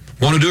reform,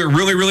 want to do it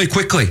really, really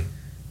quickly.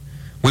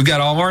 We've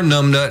got all our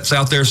numbnuts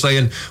out there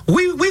saying,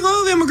 we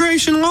love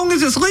immigration as long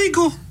as it's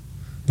legal.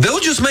 They'll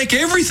just make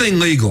everything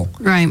legal.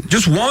 Right.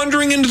 Just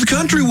wandering into the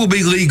country will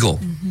be legal.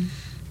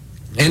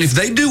 And if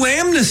they do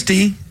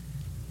amnesty,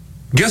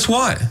 guess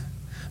what?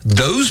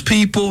 Those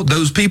people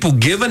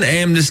given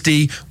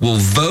amnesty will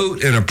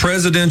vote in a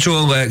presidential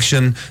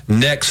election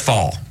next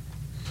fall.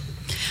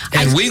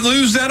 And we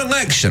lose that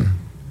election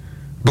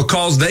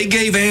because they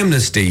gave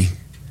amnesty.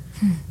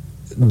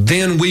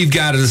 Then we've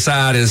got to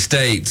decide as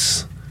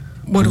states,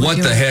 what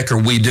the heck are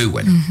we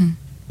doing?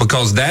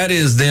 Because that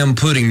is them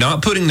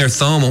not putting their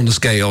thumb on the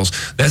scales.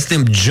 That's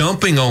them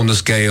jumping on the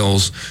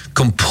scales,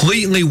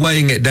 completely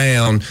weighing it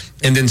down,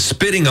 and then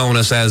spitting on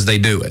us as they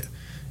do it.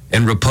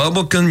 And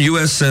Republican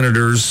U.S.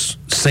 senators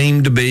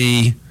seem to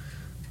be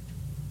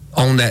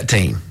on that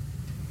team.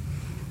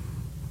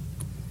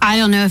 I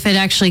don't know if it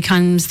actually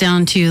comes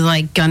down to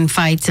like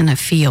gunfights in a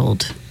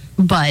field,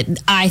 but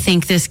I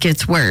think this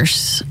gets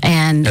worse.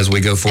 And as we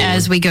go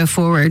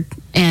forward.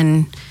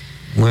 And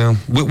well,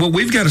 what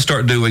we've got to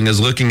start doing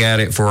is looking at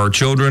it for our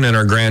children and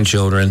our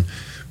grandchildren,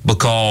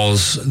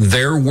 because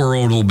their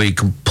world will be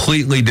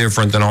completely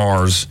different than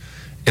ours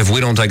if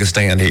we don't take a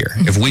stand here.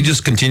 If we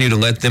just continue to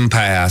let them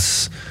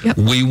pass,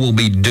 we will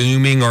be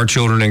dooming our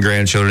children and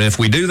grandchildren. If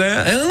we do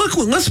that, and look,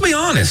 let's be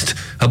honest,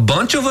 a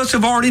bunch of us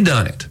have already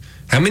done it.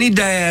 How many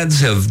dads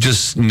have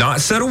just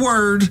not said a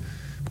word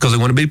because they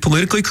want to be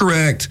politically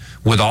correct,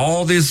 with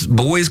all these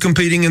boys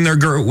competing in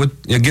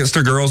against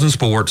their girls in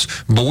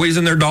sports, boys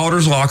in their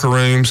daughters' locker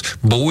rooms,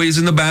 boys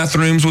in the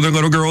bathrooms with their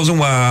little girls and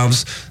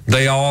wives.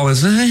 They all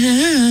it's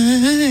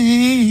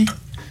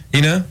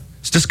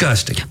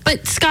disgusting.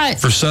 But Scott,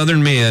 for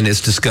Southern men,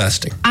 it's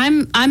disgusting.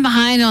 I'm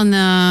behind on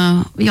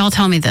y'all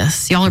tell me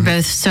this. Y'all are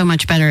both so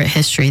much better at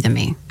history than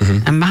me.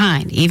 I'm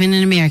behind, even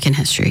in American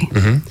history.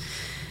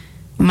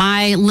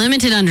 My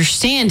limited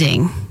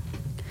understanding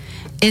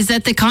is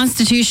that the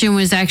Constitution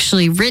was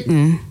actually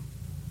written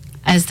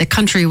as the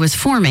country was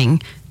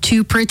forming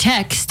to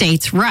protect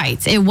states'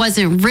 rights. It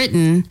wasn't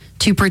written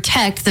to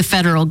protect the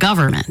federal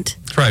government.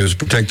 That's right. It was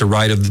to protect the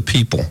right of the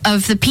people.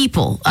 Of the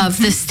people, of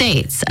the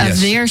states,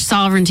 of their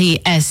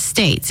sovereignty as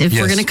states. If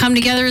we're going to come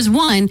together as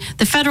one,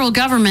 the federal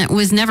government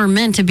was never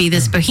meant to be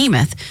this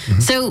behemoth.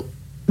 So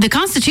the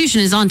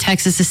Constitution is on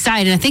Texas'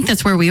 side, and I think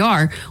that's where we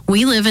are.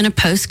 We live in a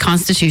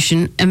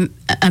post-Constitution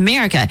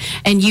America,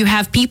 and you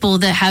have people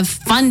that have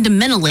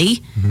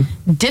fundamentally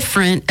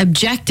different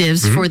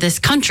objectives for this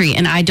country,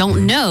 and I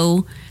don't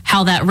know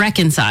how that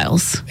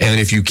reconciles. And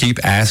if you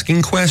keep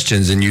asking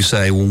questions and you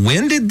say, well,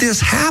 when did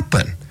this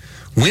happen?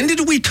 When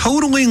did we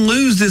totally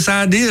lose this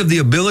idea of the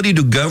ability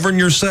to govern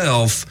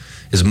yourself?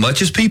 As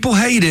much as people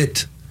hate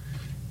it,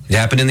 it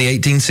happened in the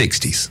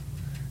 1860s.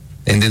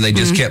 And then they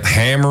just kept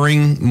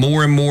hammering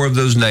more and more of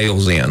those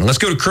nails in. Let's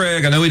go to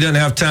Craig. I know he doesn't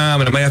have time,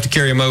 and I may have to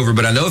carry him over,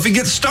 but I know if he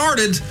gets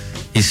started,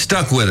 he's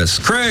stuck with us.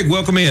 Craig,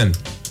 welcome in.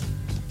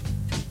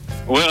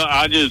 Well,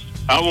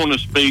 I want to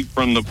speak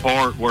from the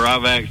part where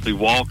I've actually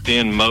walked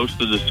in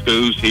most of the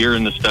schools here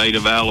in the state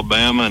of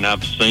Alabama, and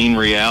I've seen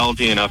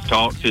reality, and I've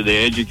talked to the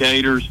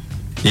educators.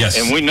 Yes.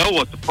 And we know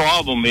what the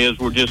problem is.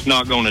 We're just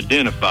not going to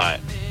identify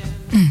it.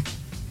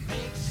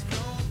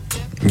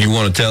 You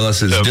want to tell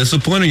us it's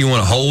discipline, or you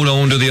want to hold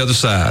on to the other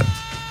side?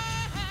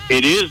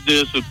 It is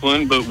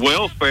discipline, but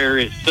welfare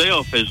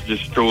itself has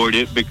destroyed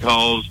it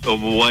because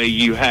of the way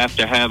you have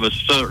to have a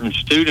certain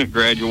student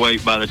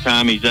graduate by the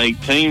time he's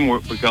 18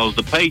 because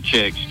the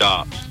paycheck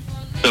stops.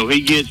 So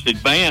he gets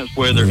advanced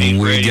whether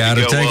he's ready to go up or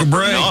not. We got to take a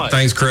break.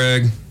 Thanks,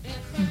 Craig.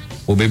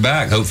 We'll be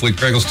back. Hopefully,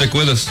 Craig will stick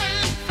with us.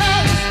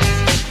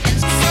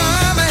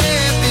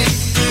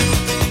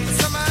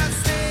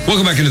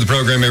 Welcome back into the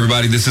program,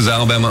 everybody. This is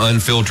Alabama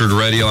Unfiltered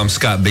Radio. I'm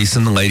Scott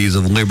Beeson, the Ladies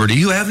of Liberty.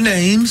 You have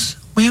names.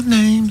 We have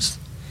names.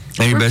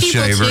 Amy Beth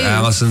Shaver,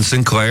 Allison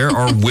Sinclair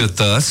are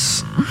with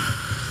us.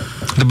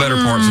 The better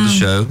parts of the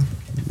show,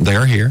 they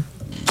are here.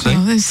 See?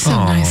 Oh, that's so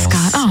nice,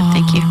 Scott. Oh,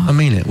 thank you. I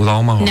mean it with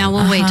all my heart. Now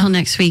we'll wait till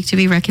next week to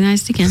be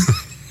recognized again.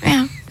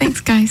 Yeah, thanks,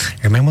 guys.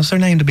 Hey, man, what's their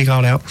name to be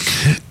called out?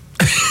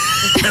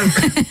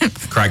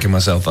 Cracking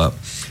myself up.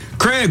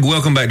 Craig,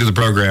 welcome back to the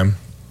program.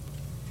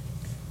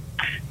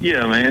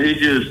 Yeah, man,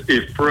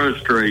 it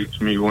frustrates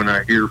me when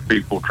I hear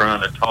people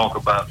trying to talk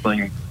about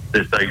things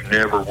that they've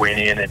never went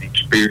in and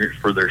experienced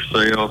for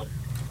themselves.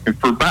 And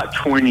for about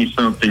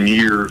 20-something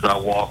years, I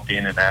walked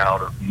in and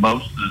out of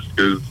most of the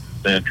schools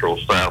in Central,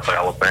 South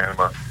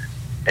Alabama,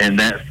 and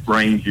that's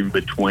ranging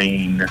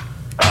between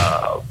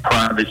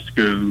private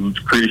schools,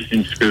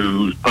 Christian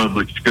schools,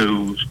 public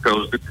schools,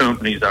 because the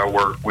companies I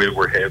work with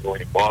were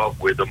heavily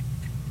involved with them.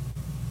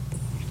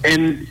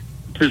 And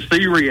to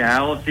see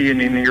reality and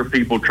then hear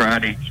people try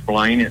to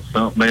explain it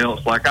something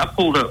else. Like I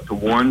pulled up to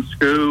one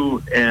school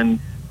and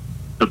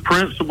the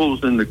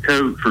principals and the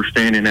coach were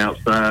standing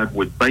outside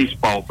with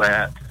baseball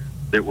bats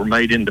that were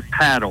made into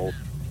paddles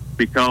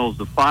because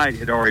the fight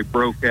had already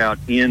broke out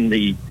in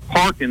the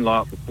parking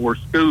lot before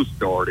school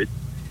started.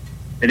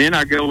 And then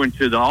I go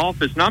into the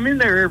office, and I'm in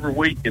there every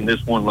week in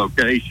this one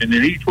location.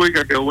 And each week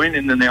I go in,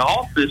 and then the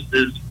office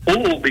is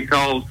full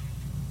because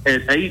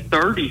at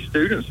 8:30,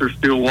 students are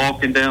still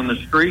walking down the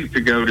street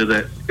to go to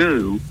that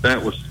school.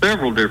 That was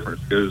several different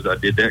schools I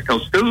did that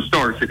because school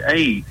starts at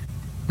 8.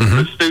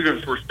 The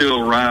students were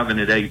still arriving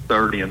at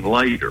 8:30 and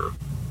later.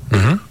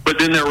 But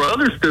then there were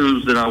other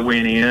schools that I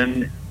went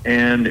in,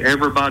 and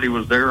everybody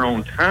was there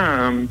on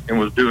time and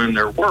was doing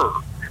their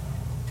work.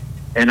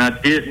 And I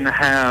didn't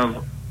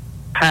have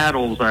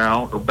paddles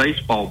out or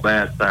baseball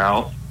bats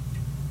out.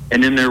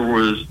 And then there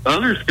was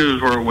other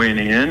schools where I went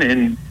in,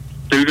 and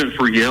students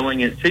were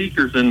yelling at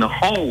teachers in the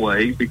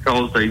hallway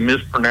because they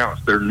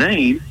mispronounced their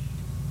name,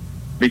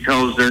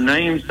 because their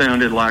name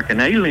sounded like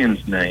an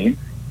alien's name,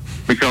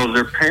 because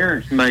their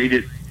parents made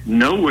it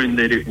knowing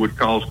that it would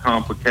cause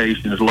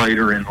complications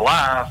later in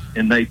life,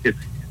 and they could,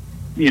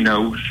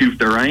 shoot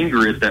their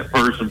anger at that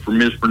person for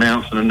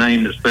mispronouncing a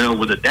name that's spelled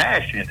with a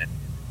dash in it.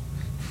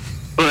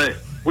 But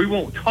we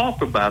won't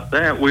talk about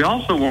that. We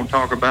also won't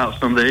talk about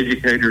some of the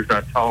educators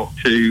I talked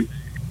to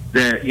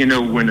that,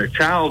 when a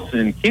child's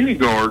in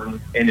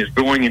kindergarten and is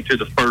going into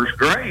the first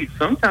grade,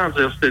 sometimes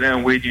they'll sit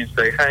down with you and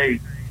say, hey,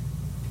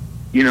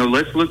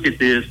 let's look at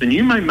this. And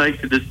you may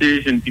make the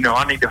decision,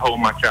 I need to hold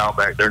my child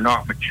back. They're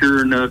not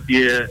mature enough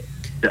yet.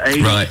 The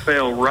age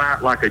fell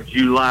right like a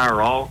July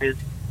or August.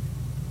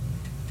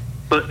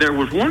 But there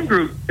was one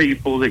group of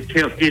people that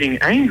kept getting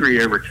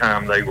angry every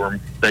time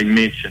they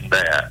mentioned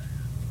that,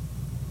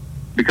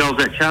 because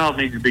that child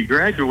needed to be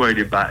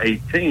graduated by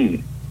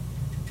 18,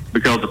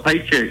 because the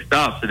paycheck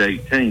stops at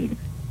 18.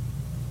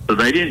 So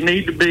they didn't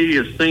need to be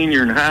a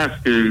senior in high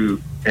school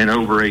and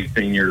over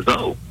 18 years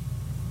old,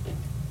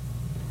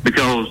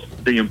 because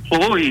the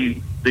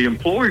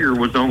employer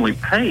was only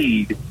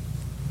paid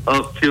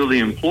up till the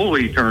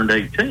employee turned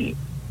 18.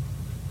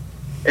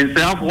 And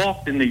so I've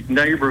walked in these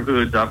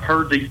neighborhoods, I've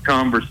heard these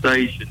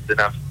conversations, and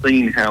I've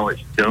seen how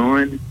it's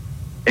done,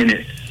 and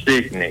it's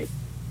sickening.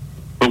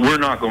 But we're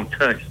not going to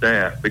touch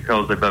that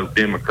because they vote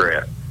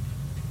Democrat.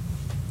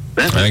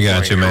 I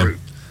got you, man.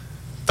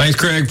 Thanks,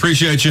 Craig.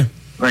 Appreciate you.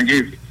 Thank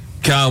you.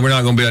 Kyle, we're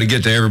not going to be able to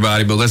get to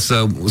everybody, but let's see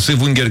if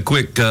we can get a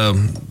quick.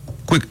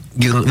 What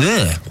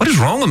is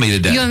wrong with me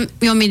today? You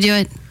want me to do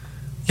it?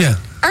 Yeah.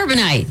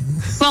 Urbanite,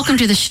 welcome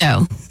to the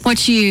show.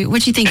 What you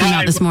thinking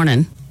about this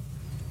morning?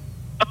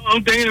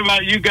 I'm thinking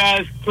about you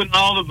guys putting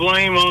all the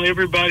blame on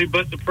everybody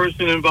but the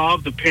person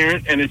involved, the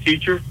parent and the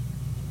teacher.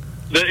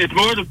 It's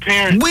more the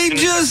parent.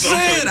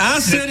 I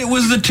said it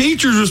was the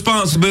teacher's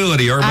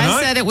responsibility, Urbanite.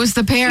 I said it was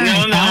the parent.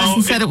 No,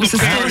 Allison said it was the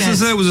student. Allison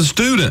said it was a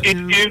student.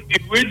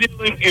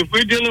 If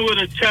we're dealing with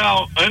a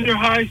child under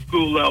high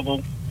school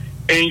level,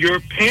 and your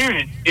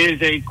parent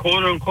is a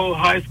quote-unquote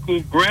high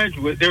school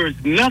graduate, there is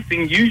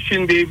nothing you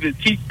shouldn't be able to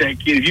teach that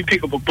kid if you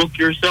pick up a book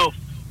yourself.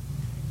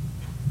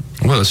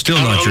 Well, it's still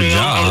not your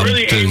job. I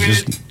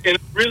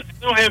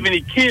don't have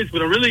any kids,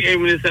 but I'm really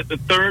aiming this at the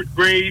 3rd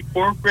grade,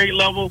 4th grade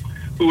level,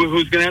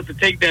 who's going to have to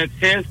take that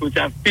test, which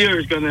I fear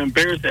is going to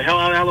embarrass the hell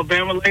out of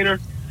Alabama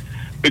later,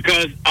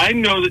 because I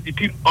know that the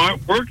people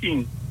aren't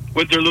working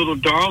with their little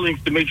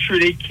darlings to make sure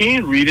they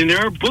can read, and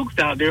there are books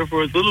out there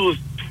for as little as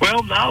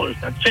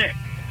 $12, I checked,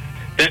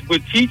 that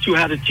would teach you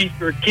how to teach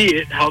your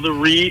kid how to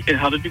read and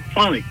how to do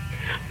phonics.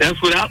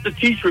 That's without the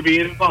teacher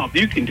being involved.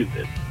 You can do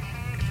this.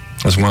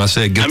 That's why I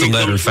said get the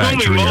letter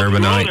factory,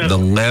 Urbanite. The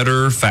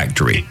letter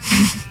factory.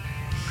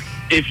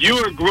 If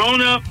you're a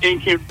grown-up and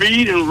can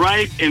read and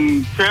write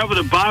and travel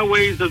the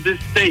byways of this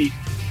state,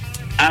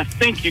 I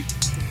think you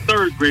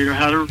 3rd grader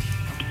how to...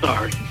 I'm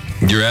sorry.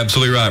 You're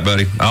absolutely right,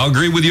 buddy. I'll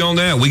agree with you on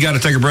that. We got to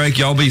take a break.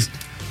 Y'all be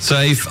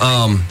safe.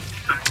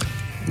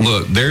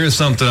 Look, there is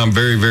something I'm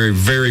very, very,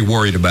 very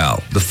worried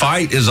about. The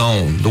fight is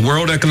on. The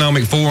World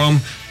Economic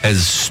Forum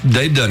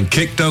they've done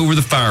kicked over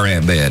the fire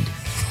ant bed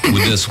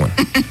with this one.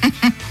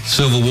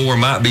 Civil war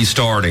might be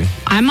starting.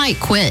 I might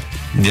quit.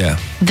 Yeah.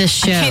 This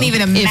show. I can't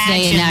even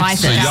imagine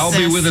myself. So y'all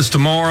be with us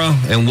tomorrow,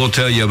 and we'll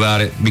tell you about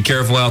it. Be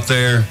careful out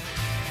there.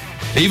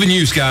 Even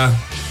you, Sky.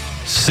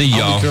 See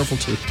y'all. Be careful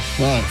too.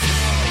 Bye.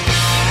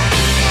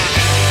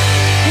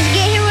 Just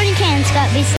get here when you can, Scott. Be safe.